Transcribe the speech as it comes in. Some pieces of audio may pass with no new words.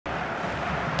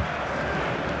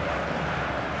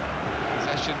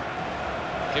possession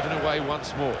given away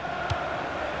once more.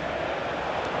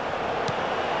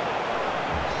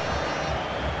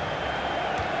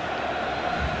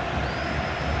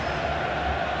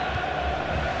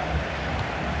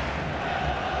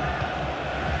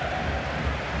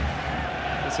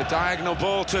 It's a diagonal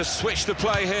ball to switch the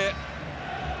play here.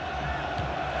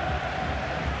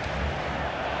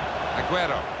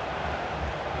 Aguero.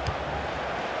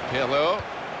 Pirlo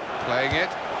playing it.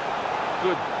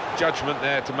 Good judgment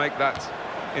there to make that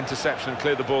interception and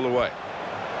clear the ball away.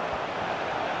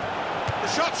 The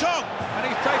shot's on, and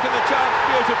he's taken the chance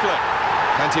beautifully.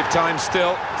 Plenty of time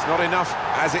still. It's not enough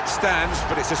as it stands,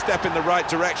 but it's a step in the right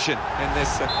direction in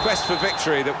this quest for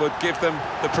victory that would give them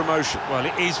the promotion. Well,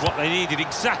 it is what they needed,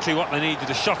 exactly what they needed.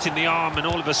 A shot in the arm, and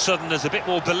all of a sudden there's a bit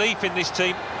more belief in this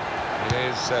team. It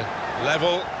is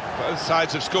level. Both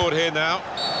sides have scored here now.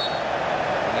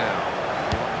 Now,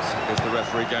 what is the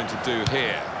referee going to do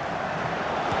here?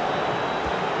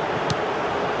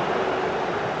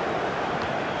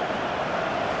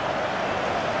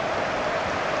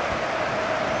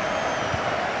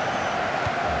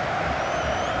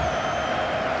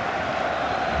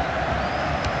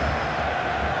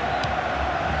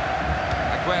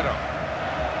 Aguero.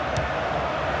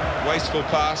 Wasteful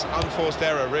pass, unforced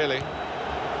error, really.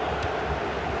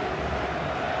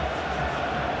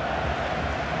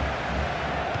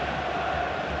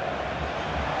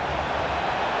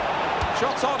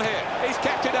 Shots on here, he's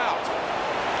kept it out.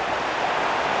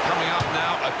 Coming up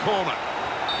now, a corner.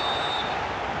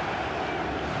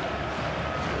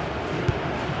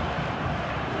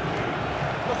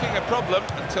 Looking a problem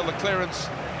until the clearance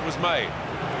was made.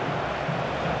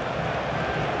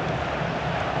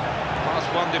 Past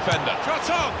one defender. Shots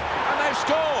on, and they've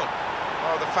scored.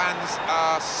 Oh, the fans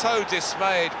are so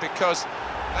dismayed because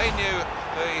they knew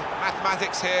the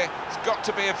mathematics here. It's got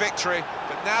to be a victory,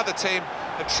 but now the team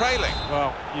are trailing.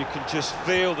 Well, you can just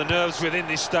feel the nerves within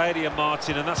this stadium,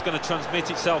 Martin, and that's going to transmit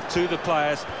itself to the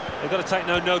players. They've got to take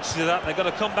no notice of that. They've got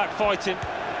to come back fighting.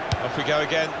 Off we go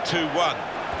again, 2-1.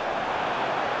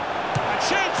 And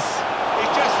shoots!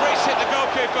 He's just reached it, the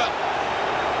goalkeeper.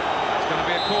 It's going to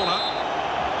be a corner.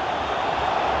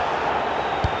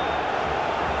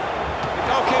 The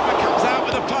goalkeeper comes out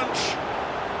with a punch.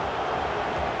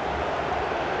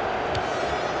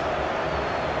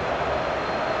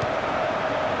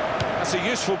 That's a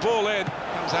useful ball in.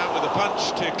 Comes out with a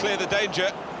punch to clear the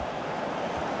danger.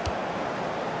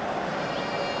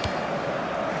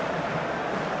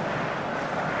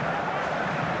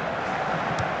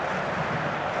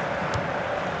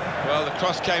 Well, the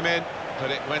cross came in,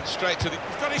 but it went straight to the...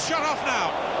 He's got his shot off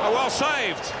now. Oh, well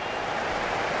saved.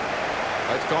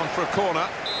 It's gone for a corner.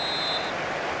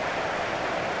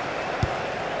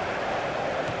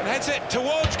 And heads it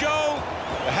towards goal.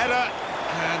 The header,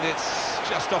 and it's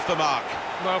just off the mark.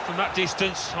 Well, from that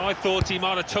distance, I thought he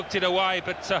might have tucked it away,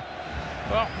 but,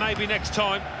 well, maybe next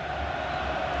time.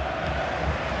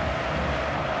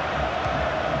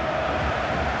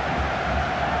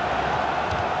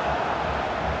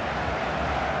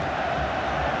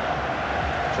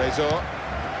 Trezor.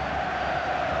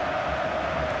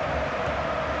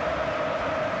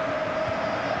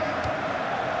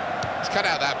 He's cut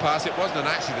out that pass. It wasn't an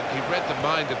accident. He read the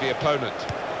mind of the opponent.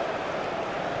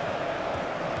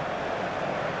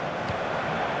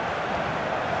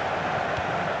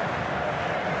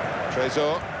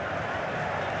 Trezor.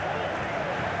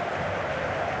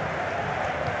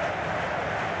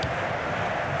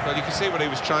 Well, you can see what he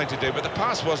was trying to do, but the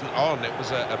pass wasn't on. It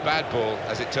was a bad ball,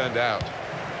 as it turned out.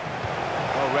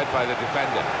 Well read by the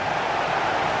defender.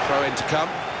 Throw in to come.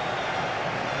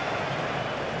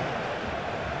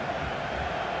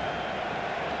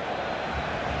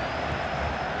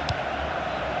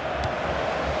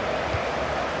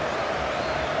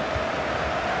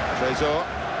 Trezor.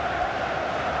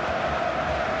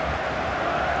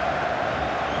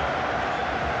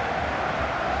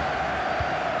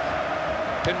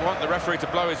 Didn't want the referee to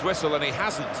blow his whistle, and he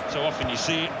hasn't. So often you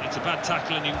see it, it's a bad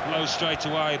tackle and he blows straight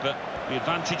away, but the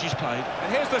advantage is played.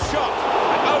 And here's the shot,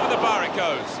 and over the bar it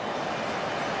goes.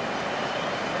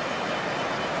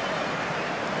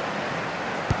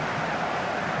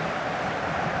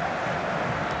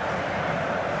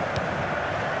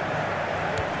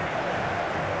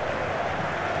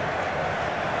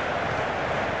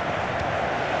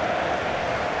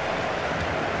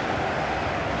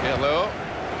 Pirlo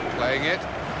playing it,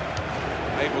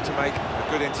 able to make a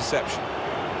good interception.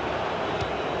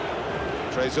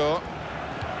 Trezor.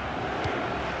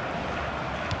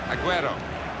 Aguero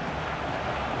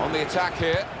on the attack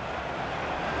here.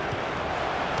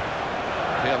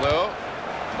 Pirlo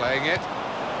playing it.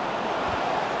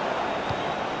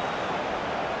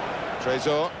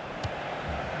 Trésor.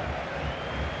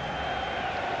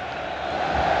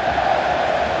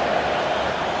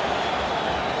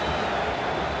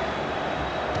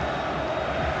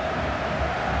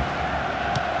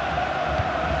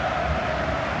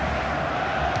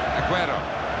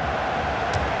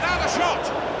 Now the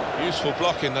shot! Useful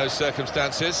block in those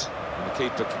circumstances. And the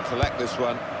keeper can collect this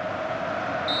one.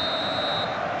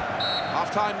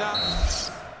 Half-time now.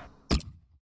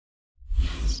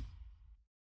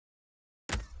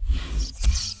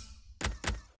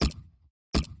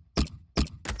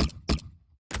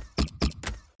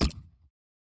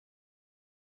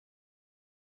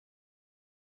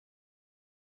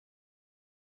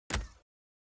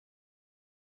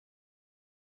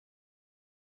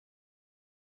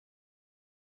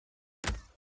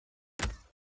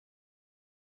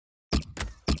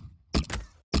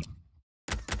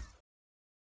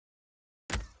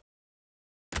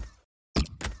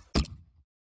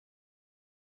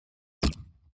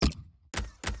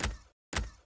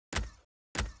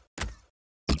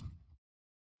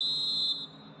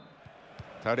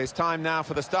 So it is time now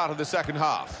for the start of the second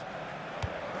half.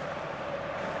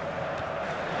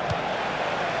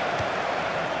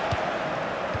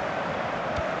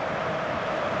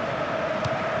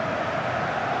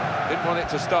 Didn't want it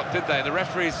to stop, did they? The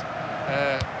referee's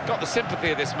got the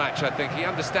sympathy of this match, I think. He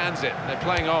understands it. They're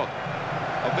playing on.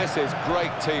 Oh, this is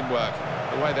great teamwork,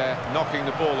 the way they're knocking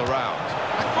the ball around.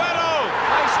 Aguero!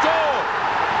 They score!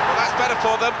 Well, that's better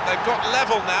for them. They've got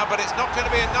level now, but it's not going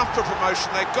to be enough for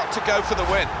promotion. They've got to go for the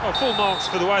win. Well, full marks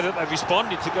for the way that they've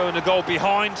responded to going a goal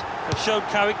behind. They've showed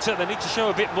character. They need to show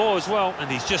a bit more as well. And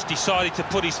he's just decided to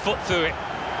put his foot through it.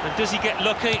 And does he get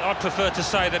lucky? I'd prefer to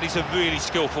say that he's a really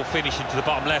skillful finish into the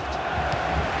bottom left.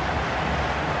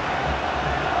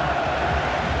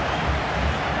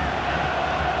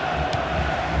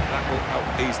 That will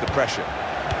help ease the pressure.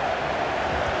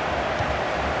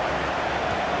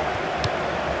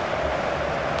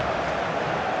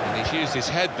 He's used his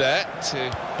head there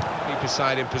to keep his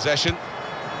side in possession.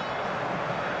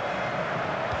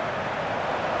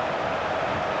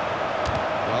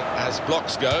 Well, as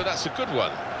blocks go, that's a good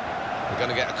one. We're going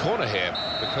to get a corner here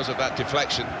because of that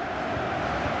deflection.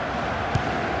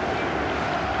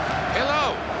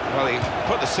 Hello! Well, he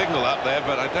put the signal up there,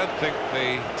 but I don't think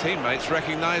the teammates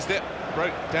recognised it.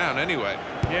 Broke down anyway.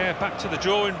 Yeah, back to the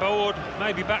drawing board,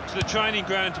 maybe back to the training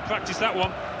ground to practice that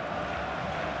one.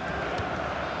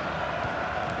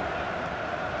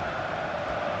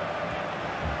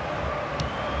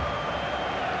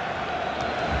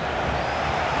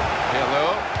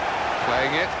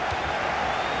 Playing it.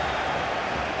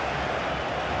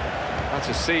 That's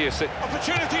a serious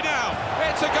opportunity now.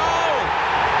 It's a goal.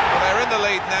 Well, they're in the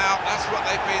lead now. That's what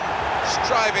they've been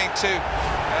striving to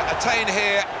attain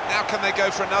here. Now can they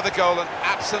go for another goal and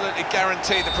absolutely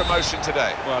guarantee the promotion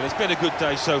today? Well, it's been a good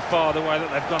day so far, the way that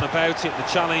they've gone about it, the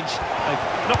challenge.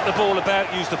 They've knocked the ball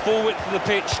about, used the full width of the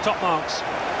pitch, top marks.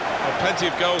 Well, plenty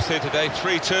of goals here today,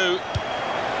 3-2.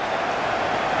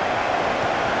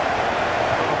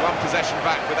 Possession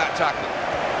back with that tackle.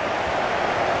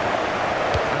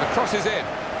 And the cross is in.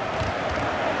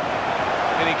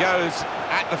 And he goes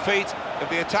at the feet of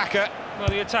the attacker. Well,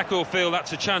 the attacker will feel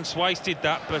that's a chance wasted,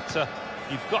 that, but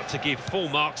you've got to give full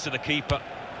marks to the keeper.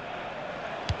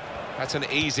 That's an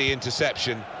easy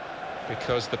interception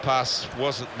because the pass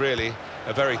wasn't really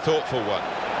a very thoughtful one.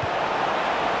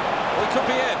 Well, it could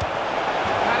be in.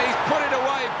 And he's put it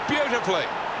away beautifully.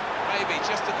 Maybe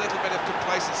just a little bit of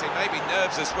complacency, maybe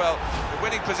nerves as well. The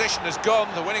winning position has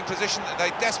gone, the winning position that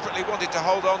they desperately wanted to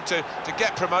hold on to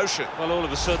get promotion. Well, all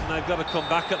of a sudden they've got to come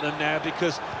back at them now,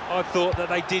 because I thought that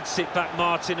they did sit back,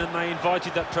 Martin, and they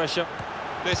invited that pressure.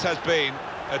 This has been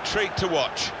a treat to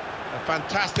watch. A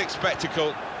fantastic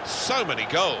spectacle, so many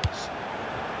goals.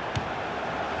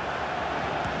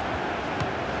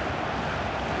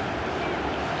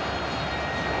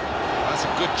 That's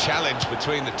a good challenge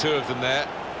between the two of them there.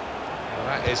 Well,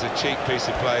 that is a cheap piece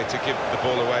of play to give the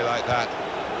ball away like that.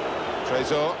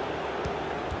 Trésor.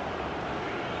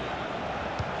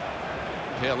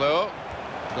 Pirlo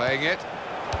playing it.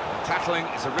 Tackling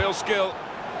is a real skill.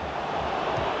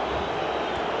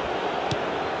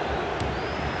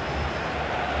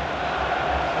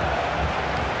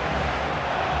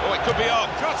 Oh, it could be on.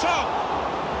 Shot on.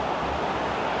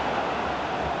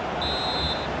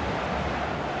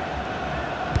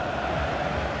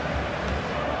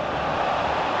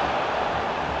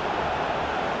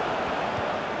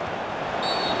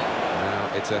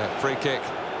 It's a free kick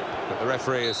that the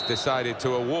referee has decided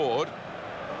to award.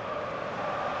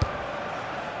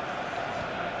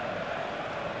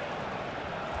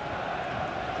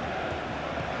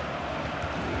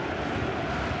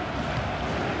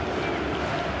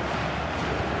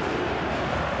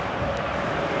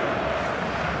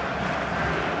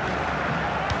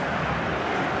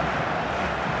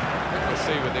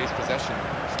 see with these possession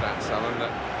stats, Alan,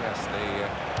 that yes, the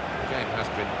game has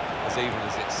been as even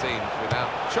as it seemed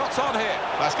without shots on here.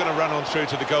 That's going to run on through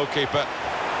to the goalkeeper.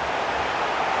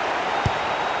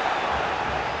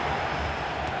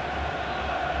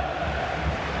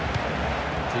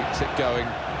 Keeps it going.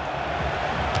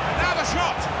 Now the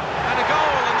shot! And a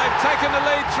goal, and they've taken the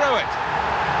lead through it.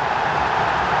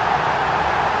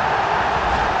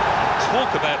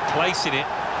 Talk about placing it.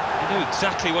 He knew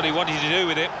exactly what he wanted to do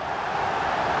with it.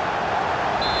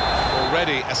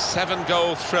 Already a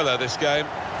 7-goal thriller, this game.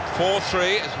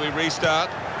 4-3 as we restart.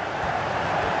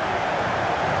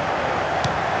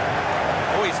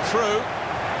 Oh, he's through.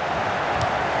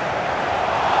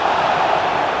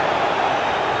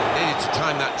 He needed to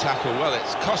time that tackle well.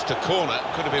 It's cost a corner.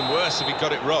 Could have been worse if he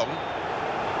got it wrong.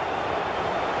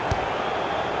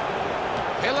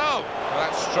 Pillow. Well,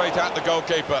 that's straight at the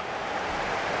goalkeeper.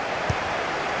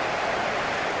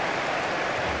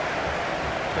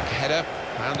 Quick header,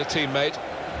 found a teammate.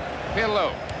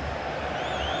 Pirlo.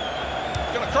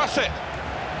 Gonna cross it.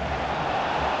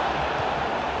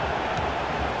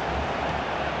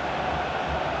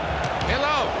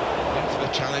 Pirlo. In for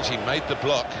the challenge, he made the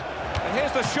block. And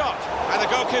here's the shot. And the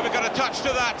goalkeeper got a touch to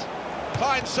that.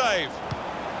 Fine save.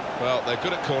 Well, they're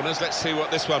good at corners. Let's see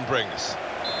what this one brings.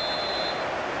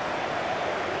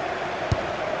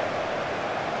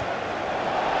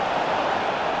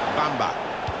 Bamba.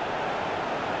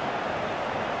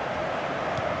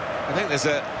 I think there's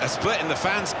a split in the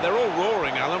fans. They're all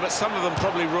roaring, Alan, but some of them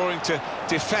probably roaring to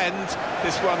defend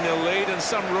this 1-0 lead and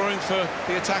some roaring for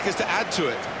the attackers to add to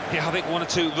it. Yeah, I think 1 or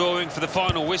 2 roaring for the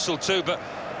final whistle too, but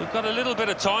we've got a little bit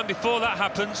of time before that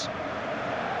happens.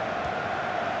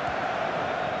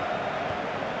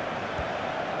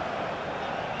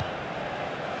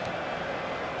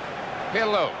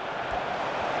 Pirlo.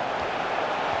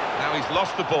 Now he's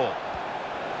lost the ball.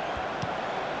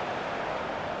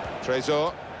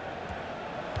 Trésor.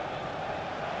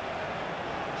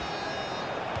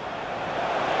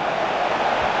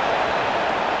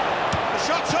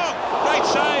 Shot's on! Great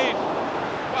save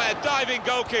by a diving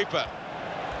goalkeeper.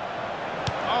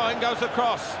 Oh, in goes the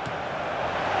cross.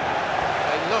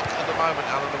 They look at the moment,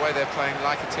 Alan, the way they're playing,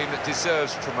 like a team that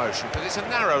deserves promotion. But it's a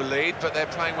narrow lead, but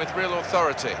they're playing with real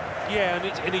authority. Yeah,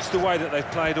 and it's the way that they've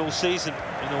played all season,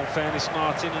 in all fairness,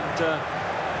 Martin. And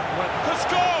good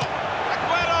score!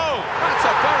 Aguero! That's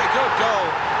a very good goal.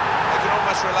 They can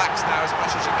almost relax now as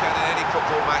much as you can in any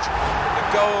football match. The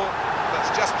goal that's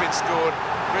just been scored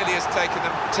really has taken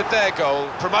them to their goal,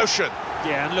 promotion.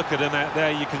 Yeah, and look at them out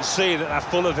there. You can see that they're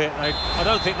full of it. I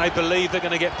don't think they believe they're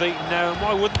going to get beaten now, and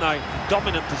why wouldn't they?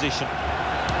 Dominant position.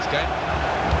 This game.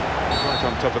 Right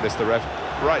on top of this, the ref,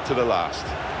 right to the last.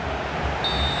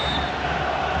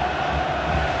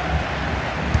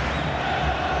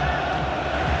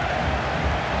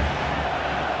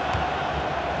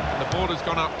 The board has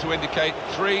gone up to indicate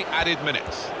 3 added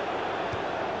minutes.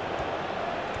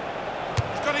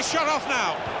 He's got his shot off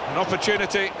now. An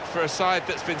opportunity for a side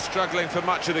that's been struggling for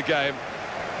much of the game.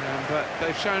 But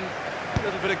they've shown a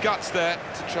little bit of guts there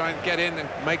to try and get in and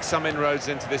make some inroads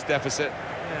into this deficit.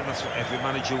 Yeah, that's what every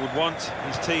manager would want.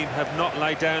 His team have not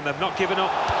laid down, they've not given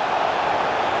up.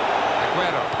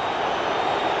 Aguero.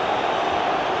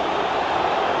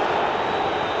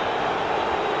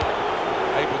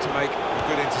 Able to make a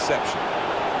good interception.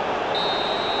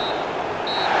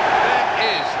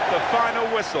 There is the final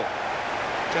whistle.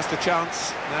 Just a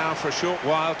chance now for a short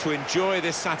while to enjoy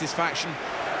this satisfaction.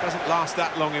 Doesn't last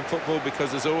that long in football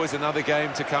because there's always another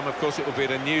game to come. Of course, it will be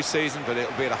at a new season, but it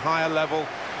will be at a higher level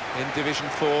in Division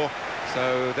 4.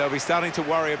 So they'll be starting to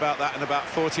worry about that in about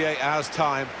 48 hours'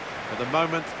 time. At the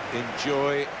moment,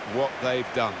 enjoy what they've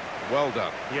done. Well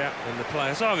done. Yeah, and the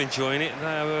players are enjoying it.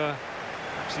 They're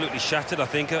absolutely shattered, I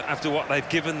think, after what they've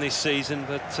given this season.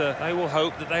 But they will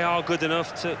hope that they are good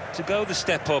enough to go the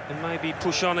step up and maybe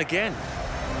push on again.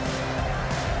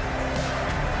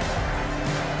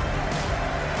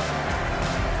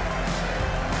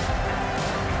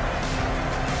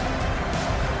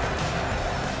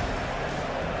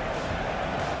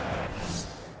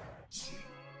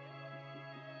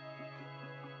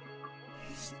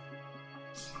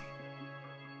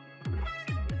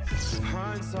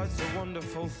 Hindsight's a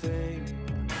wonderful thing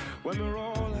when we're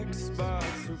all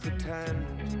experts who pretend.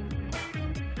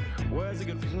 Where's a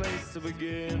good place to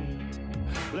begin?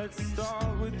 Let's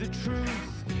start with the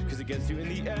truth, 'cause it gets you in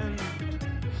the end.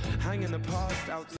 Hanging the past out.